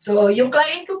 So, yung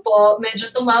client ko po, medyo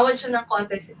tumawad siya ng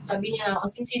konti. Sabi niya,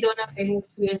 since you don't have any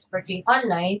experience working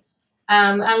online,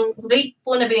 ang rate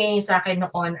po na binigay niya sa akin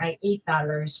noon ay $8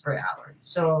 per hour.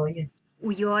 So, yun.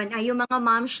 Yun, ay yung mga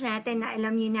moms natin na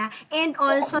alam niyo na. And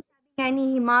also, sabi nga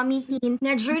ni Mommy Teen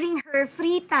na during her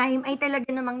free time ay talaga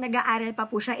namang nag-aaral pa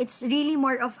po siya. It's really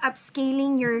more of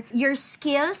upscaling your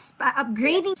skills,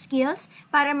 upgrading skills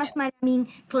para mas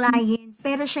maraming clients.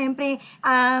 Pero syempre,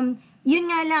 yun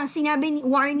nga lang,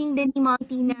 warning din ni Mommy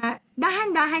Teen na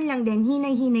dahan-dahan lang din,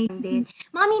 hinay-hinay lang din.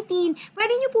 Mommy Teen,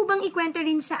 pwede niyo po bang ikwento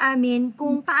rin sa amin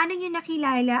kung paano niyo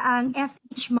nakilala ang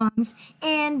FHMOMS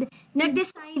and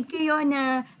nag-decide kayo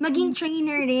na maging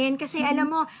trainer rin? Kasi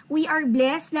alam mo, we are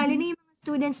blessed, lalo na yung mga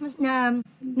students na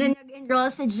nag-enroll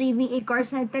sa GVA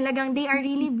course na talagang they are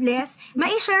really blessed.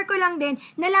 Mai-share ko lang din,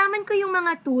 nalaman ko yung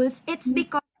mga tools, it's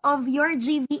because of your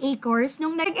GVA course.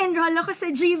 Nung nag-enroll ako sa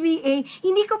GVA,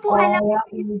 hindi ko po alam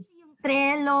yung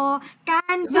Trello,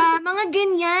 Canva, mga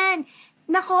ganyan.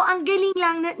 Nako, ang galing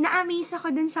lang, na-amaze ako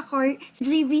dun sa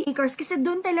GVA course kasi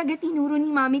dun talaga tinuro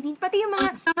ni Mommy Teen. Pati yung mga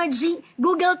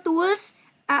Google tools,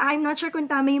 I'm not sure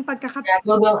kung tama yung Yeah,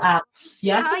 Google Apps.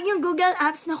 Yeah. Yung Google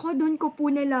Apps, nako, doon ko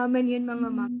po nalaman yun, mga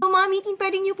ma'am. So, Mommy Tin,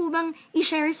 pwede niyo po bang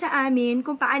i-share sa amin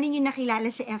kung paano niyo nakilala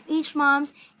si FH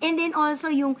Moms, and then also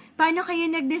yung paano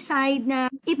kayo nag-decide na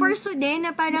i-pursue din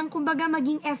na parang kumbaga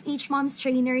maging FH Moms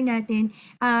trainer natin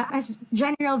as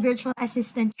General Virtual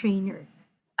Assistant Trainer?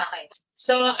 Okay.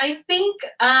 So, I think,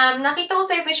 nakita ko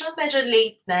sa episode medyo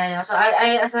late na. No? So,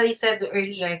 as I said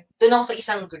earlier, doon ako sa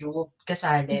isang group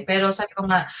kasali. Pero sabi ko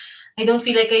nga, I don't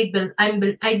feel like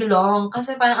I belong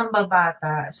kasi parang ang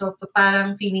babata. So,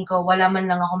 parang feeling ko wala man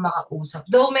lang ako makausap.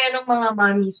 Though merong mga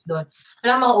mommies doon,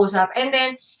 wala akong makausap. And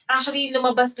then, actually,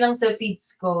 lumabas lang sa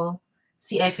feeds ko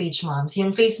si FH Moms.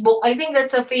 Yung Facebook, I think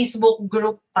that's a Facebook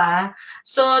group pa.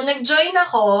 So, nag-join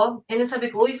ako, and then sabi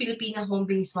ko, uy, Filipina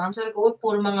home-based mom. Sabi ko, uy,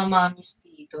 puro mga mommies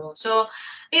dito. So,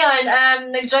 yun,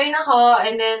 nag-join ako,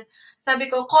 and then,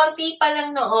 sabi ko, konti pa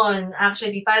lang noon,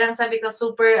 actually. Parang sabi ko,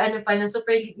 super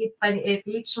liit pa ni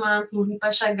FH Moms, hindi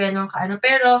pa siya ganun kaano.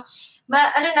 Pero,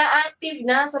 active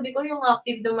na. Sabi ko, yung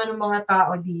active naman ng mga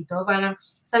tao dito. Parang,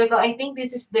 sabi ko, I think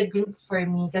this is the group for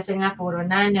me. Kasi nga, puro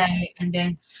nanay. And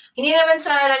then, hindi naman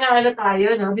sa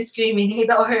tayo, no,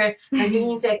 discriminate or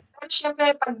naging sex. Pero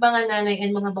syempre, pag mga nanay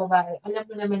and mga babae, alam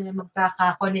mo naman na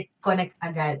magkaka-connect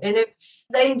agad. And then,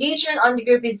 the engagement on the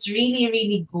group is really,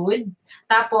 really good.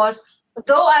 Tapos,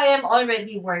 though I am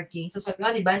already working, so sabi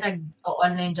ko, di ba,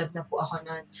 nag-online job na po ako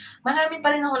nun, marami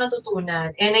pa rin ako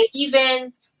natutunan. And I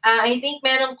think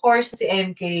merong course si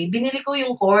MK. Binili ko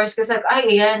yung course kasi,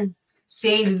 ayan,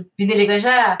 sale. Binili ko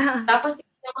siya. Tapos,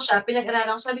 tinignan ko siya,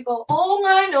 pinag-aralan ko, sabi ko, oo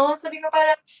nga, no? Sabi ko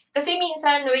parang, kasi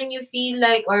minsan, when you feel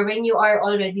like, or when you are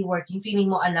already working,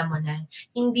 feeling mo alam mo na,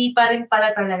 hindi pa rin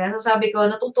pala talaga. So sabi ko,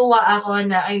 natutuwa ako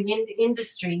na I'm in the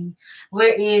industry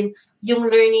wherein yung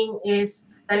learning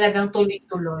is talagang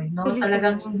tuloy-tuloy, no? Tuloy-tuloy.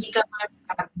 Talagang hindi ka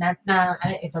stagnant na,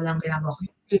 ito lang ginagawa ko.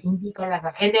 Hindi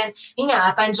talaga. And then, yun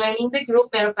nga, upon joining the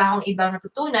group, meron pa akong ibang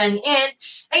natutunan. And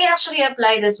I actually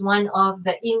applied as one of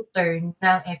the intern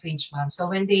ng FHMOM. So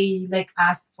when they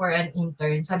asked for an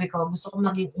intern, sabi ko, gusto ko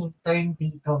maging intern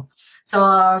dito. So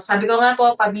sabi ko nga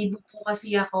po, pabibo po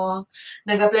kasi ako.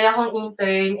 Nag-apply akong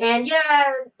intern. And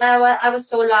yeah, I was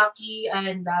so lucky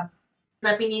and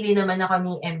napinili naman ako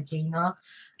ni MK, no?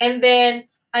 And then,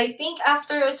 I think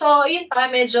after, so yun pa,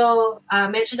 medyo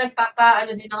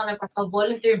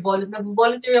nagpapa-volunteer po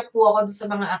ako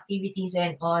sa mga activities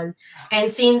and all.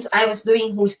 And since I was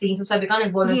doing hosting, so sabi ko,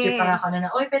 nag-volunteer pa ako na,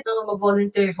 oy, pwede ako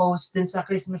mag-volunteer host dun sa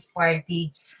Christmas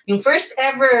party. Yung first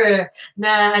ever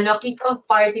na kick-off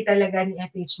party talaga ni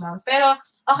FH Moms. Pero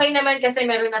okay naman kasi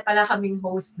meron na pala kaming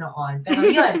host noon. Pero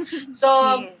yun. So,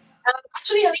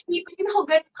 actually, hindi pa rin ako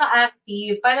ganun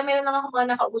ka-active. Parang meron lang ako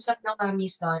mga nakausap ng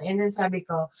mamis doon. And then sabi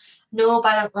ko, no,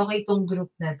 parang okay itong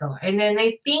group na to. And then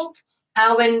I think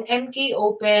when MK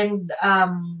opened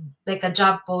a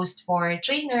job post for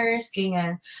trainers,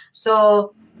 ganyan.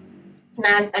 So,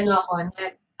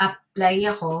 nag-apply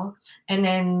ako. And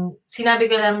then, sinabi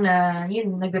ko lang na,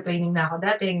 yun, nag-training na ako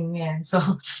dati, ganyan. So,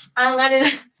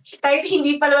 kahit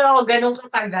hindi pa naman ako ganun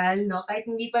katagal, no? Kahit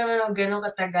hindi pa naman ako ganun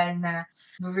katagal na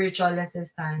virtual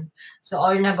assistant, so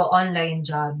or nag-online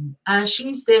job,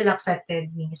 she still accepted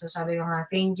me. So sabi ko nga,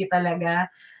 thank you talaga.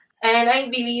 And I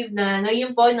believe na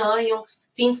yun po, no, yung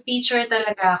since teacher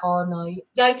talaga ako, no,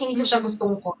 kahit hindi ko siya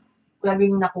gustong ko,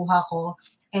 laging nakuha ko.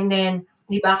 And then,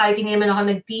 di ba, kahit hindi naman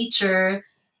ako nag-teacher,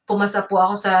 pumasa po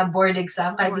ako sa board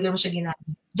exam, kahit hindi naman siya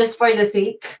ginamit. Just for the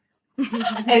sake.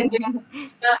 And then,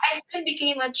 I still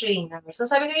became a trainer. So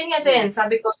sabi ko yun nga din,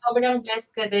 sabi ko sobrang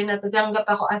blessed ka din na tatanggap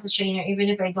ako as a trainer even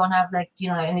if I don't have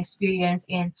an experience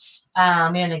in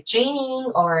training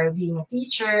or being a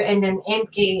teacher, and then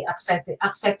MK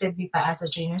accepted me pa as a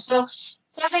trainer. So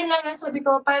sa akin lang sabi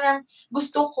ko parang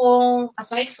gusto kong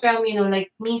aside from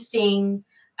missing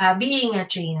being a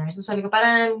trainer. So sabi ko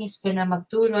parang na-miss ko na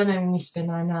magturo, na-miss ko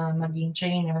na maging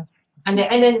trainer. And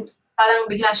then parang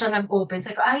bigla siya nag-open.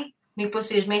 Sabi ko,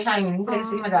 may hangin.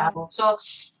 Sige, mag-aako. So,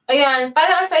 ayan,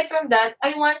 parang aside from that,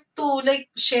 I want to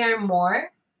share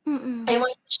more. I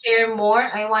want to share more.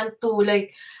 I want to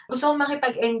gusto kong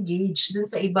makipag-engage dun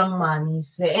sa ibang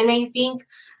mommies. And I think,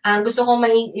 gusto kong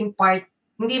mai-impart,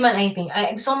 hindi man I think,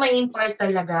 gusto kong mai-impart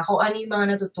talaga kung ano yung mga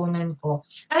natutunan ko.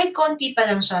 Kahit konti pa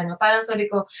lang siya, no? Parang sabi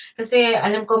ko, kasi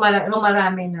alam ko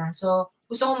marami na. So,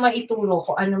 gusto kong maituro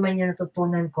kung ano man yung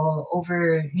natutunan ko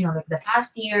over, the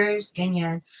past years,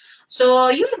 ganyan.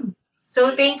 So, yun.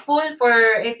 So, thankful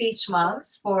for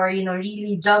FHMOMS for,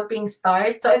 really jumping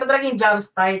start. So, ito talaga yung jump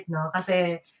start, no?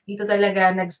 Kasi dito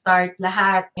talaga nag-start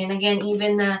lahat. And again,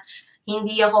 even na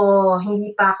hindi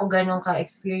pa ako ganun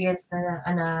ka-experience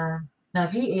na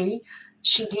VA,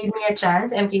 she gave me a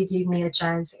chance, MK gave me a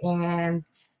chance, and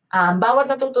bawat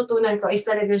natututunan ko is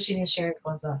talagang sinishare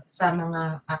ko sa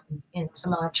mga, sa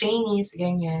mga trainees,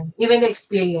 ganyan. Even the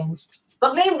experience.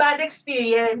 Wag na yung bad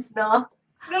experience, no?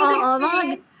 Good Oo,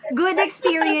 experience. good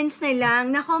experience na lang.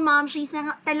 Nako, Ma'am She's,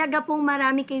 talaga pong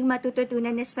marami kayong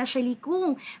matututunan, especially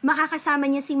kung makakasama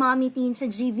niyo si Mommy Teen sa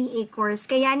GVA course.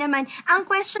 Kaya naman, ang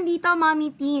question dito,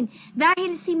 Mommy Teen,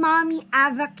 dahil si Mommy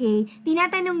Ava K,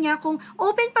 tinatanong niya kung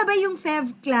open pa ba yung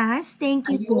FEV class?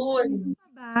 Thank you po. Ayun.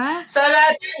 Ba?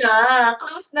 Sarado na,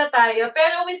 close na tayo.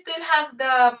 Pero we still have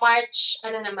the March,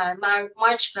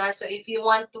 March class. So if you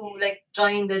want to like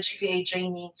join the GPA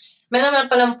training, meron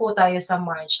naman pa lang po tayo sa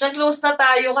March. Nag-close na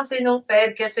tayo kasi nung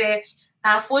Feb kasi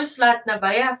full slot na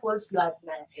ba? Yeah, full slot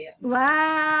na. Ayan.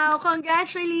 Wow!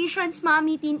 Congratulations,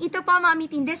 Mommy Teen. Ito pa, Mommy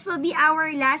Teen, this will be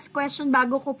our last question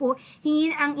bago ko po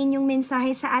hingin ang inyong mensahe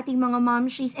sa ating mga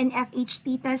momshies and FH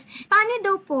titas. Paano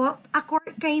daw po, ako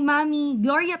kay Mommy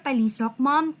Gloria Palisok,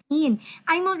 Mom Teen,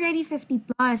 I'm already 50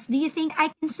 plus. Do you think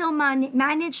I can still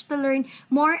manage to learn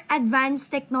more advanced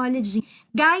technology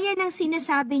gaya ng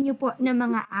sinasabi niyo po ng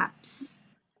mga apps?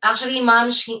 Actually,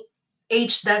 ma'am,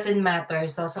 age doesn't matter.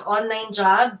 So, sa online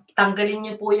job, tanggalin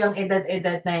niyo po yung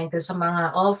edad-edad na ito sa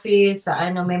mga office, sa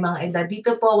may mga edad.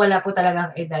 Dito po, wala po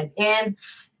talagang edad. And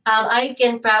I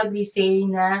can proudly say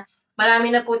na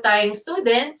marami na po tayong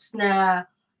students na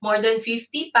more than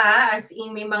 50 pa, as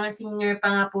in may mga senior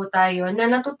pa nga po tayo, na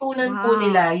natutunan po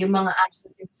nila Wow! yung mga apps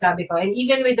na sinasabi ko. And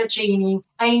even with the training,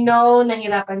 I know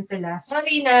nahirapan sila.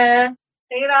 Sorry na,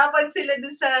 nahirapan sila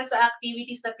dun sa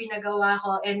activities na pinagawa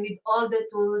ko, and with all the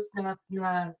tools na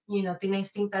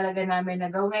tinesting talaga namin na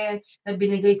gawin, na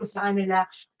binigay ko sa kanila,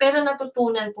 pero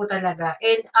natutunan po talaga.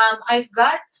 And I've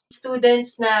got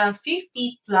students na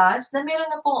 50 plus na meron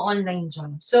na pong online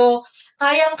job. So,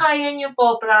 kayang-kaya niyo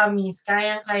po, promise,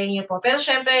 kayang-kaya niyo po. Pero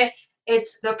syempre,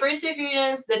 it's the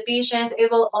perseverance, the patience, it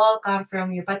will all come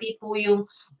from you. Pati po yung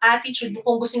attitude,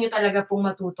 kung gusto niyo talaga pong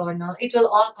matuto, no? It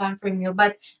will all come from you.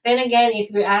 But then again,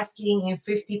 if you're asking if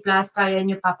 50 plus, kaya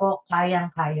niyo pa po,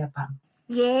 kayang-kaya pa.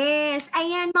 Yes!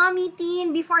 Ayan, Mommy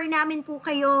Teen, before namin po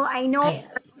kayo, I know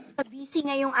Ayan. busy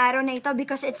ngayong araw na ito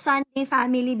because it's Sunday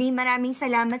Family Day. Maraming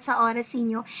salamat sa oras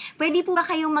ninyo. Pwede po ba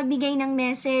kayong magbigay ng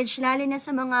message, lalo na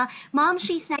sa mga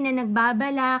momshies na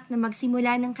nagbabalak na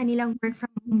magsimula ng kanilang work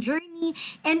from home journey,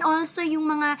 and also yung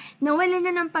mga nawalan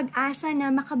na ng pag-asa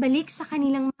na makabalik sa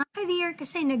kanilang mga career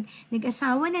kasi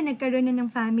nag-asawa na, nagkaroon na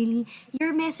ng family. Your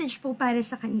message po para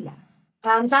sa kanila.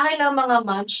 Sa akin lang mga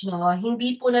moms, no,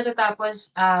 hindi po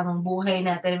natatapos ang buhay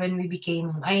natin when we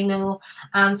became mom. I know,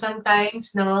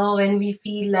 sometimes, no, when we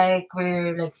feel like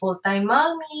we're like full-time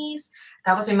mommies,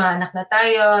 tapos may mga anak na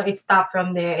tayo, it stop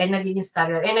from there and nagiging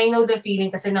struggle. And I know the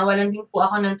feeling kasi nawalan din po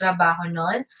ako ng trabaho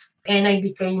noon and I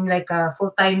became like a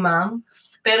full-time mom.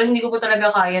 Pero hindi ko po talaga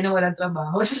kaya na walang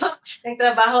trabaho. So,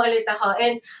 nagtrabaho ulit ako.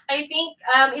 And I think,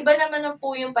 iba naman na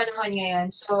po yung panahon ngayon.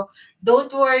 So,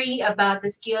 don't worry about the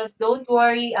skills. Don't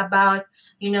worry about,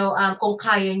 kung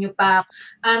kaya nyo pa.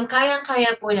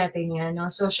 Kayang-kaya po natin yan. No?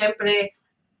 So, syempre,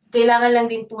 kailangan lang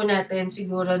din po natin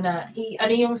siguro na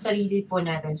ano yung sarili po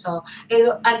natin. So,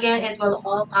 again, it will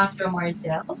all come from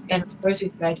ourselves and of course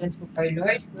with guidance of our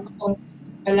Lord. No? Kung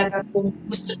talaga kung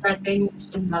gusto natin yung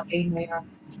isang bagay na yun,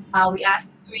 we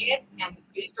ask for it and we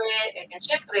pray for it and then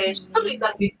syempre, tuloy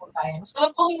lang din po tayo. So,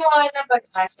 wag po ginawa ng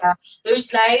pag-asa. There's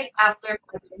life after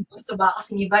pageant. So, baka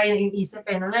kasi iba yung iniisip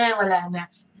wala na.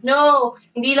 No,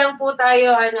 hindi lang po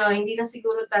tayo, hindi lang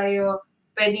siguro tayo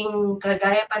pwedeng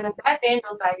kagaya pa ng dati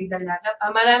nung tayo dalaga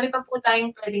pa. Marami pa po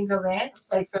tayong pwedeng gawin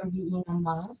aside from being a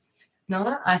mom,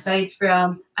 no? Aside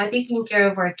from taking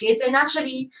care of our kids. And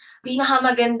actually,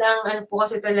 pinakamagandang po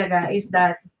kasi talaga is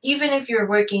that even if you're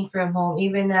working from home,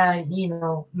 even na,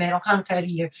 meron kang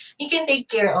career, you can take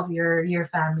care of your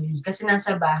family kasi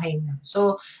nasa bahay na.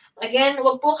 So, again,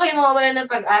 wag po kayo mawawalan ng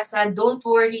pag-asa. Don't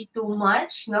worry too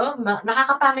much, no?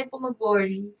 Nakakapangit po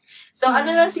mag-worry. So,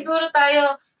 ano lang siguro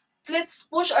tayo, let's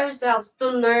push ourselves to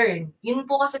learn. Yun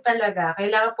po kasi talaga.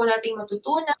 Kailangan po nating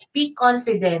matutunan. Be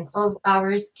confident of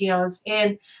our skills.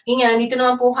 And, yun nga, nandito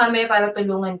naman po kami para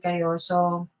tulungan kayo.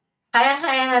 So,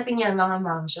 kayang-kaya natin yan, mga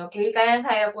moms. Okay?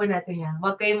 Kayang-kaya po natin yan.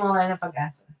 Huwag kayong mawala ng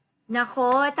pag-asa.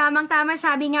 Nako, tamang-tama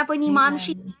sabi nga po ni Ma'am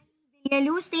Shi Amen.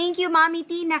 Villaluz. Thank you, Mommy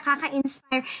T.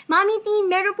 Nakaka-inspire. Mommy T,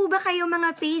 meron po ba kayong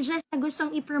mga pages na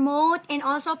gustong i-promote? And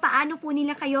also, paano po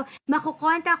nila kayo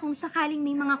makukonta kung sakaling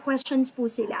may mga questions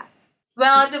po sila?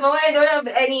 Well, at the moment, I don't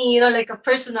have any, like a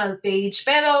personal page.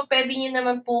 Pero pwede nyo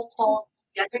naman po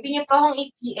pwede nyo po akong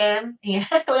i-PM. Ayan.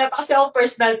 Wala pa kasi akong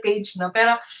personal page, no?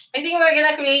 Pero I think we're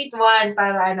gonna create one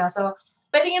para So,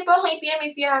 Pwede niyo po akong i-PM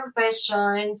if you have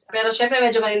questions. Pero syempre,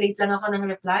 medyo malilate lang ako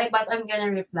ng reply, but I'm gonna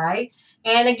reply.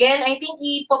 And again, I think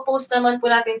i-post naman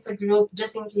po natin sa group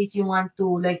just in case you want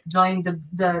to like join the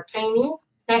training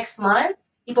next month.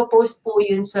 Ipo-post po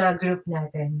yun sa group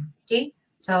natin. Okay?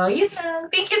 So, yun lang.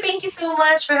 Thank you so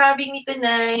much for having me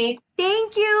tonight.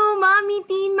 Thank you, Mommy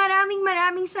Teen.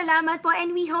 Maraming salamat po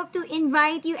and we hope to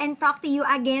invite you and talk to you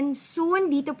again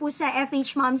soon dito po sa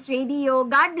FH Moms Radio.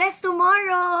 God bless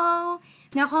tomorrow!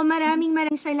 Nako, maraming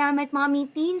salamat, Mommy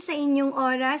Teen, sa inyong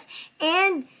oras.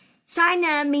 And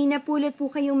sana may napulot po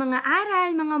kayong mga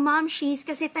aral, mga momshies,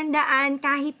 kasi tandaan,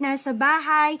 kahit nasa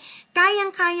bahay,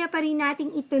 kayang-kaya pa rin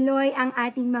nating ituloy ang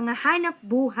ating mga hanap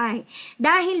buhay.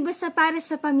 Dahil basta para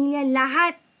sa pamilya,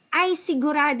 lahat ay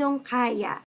siguradong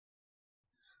kaya.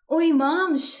 Uy,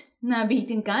 moms!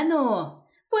 Nabitin ka, no?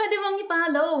 Pwede mong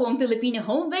i-follow ang Filipino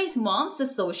home-based moms sa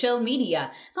social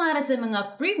media para sa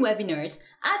mga free webinars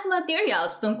at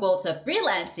materials tungkol sa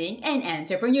freelancing and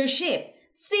entrepreneurship.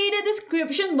 See the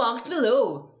description box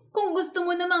below. Kung gusto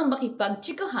mo namang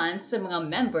makipagtsikahan sa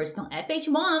mga members ng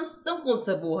FHMOMS tungkol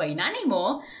sa buhay nanay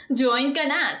mo, join ka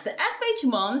na sa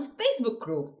FHMOMS Facebook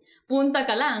group. Punta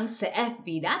ka lang sa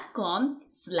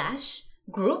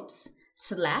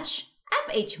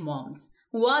fb.com/groups/FHMOMS.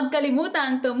 Huwag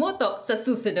kalimutang tumutok sa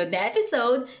susunod na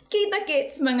episode.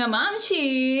 Kita-kits mga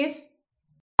momshies!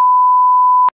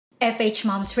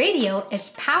 FHMOMS Radio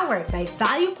is powered by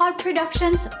ValuePod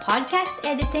Productions, podcast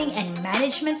editing and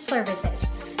management services,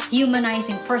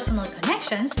 humanizing personal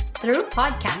connections through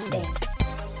podcasting.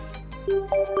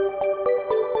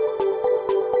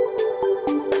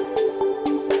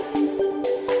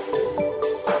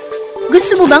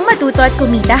 Gusto mo bang matuto at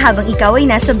kumita habang ikaw ay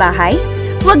nasa bahay?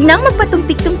 Huwag nang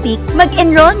magpatumpik-tumpik,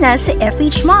 mag-enroll na sa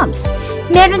FH Moms.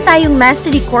 Meron tayong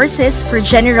mastery courses for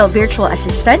general virtual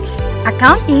assistants,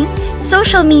 accounting,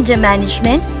 social media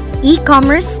management,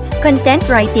 e-commerce, content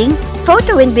writing,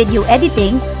 photo and video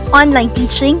editing, online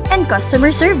teaching, and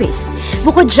customer service.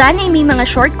 Bukod dyan ay may mga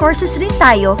short courses rin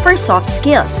tayo for soft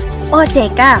skills. O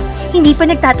teka, hindi pa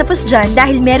nagtatapos dyan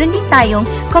dahil meron din tayong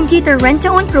computer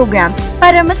rent-to-own program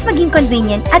para mas maging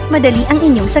convenient at madali ang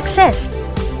inyong success.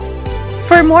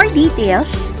 For more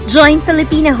details, join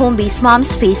Filipina Home-Based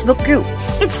Moms Facebook group.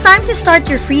 It's time to start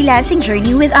your freelancing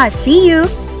journey with us. See you!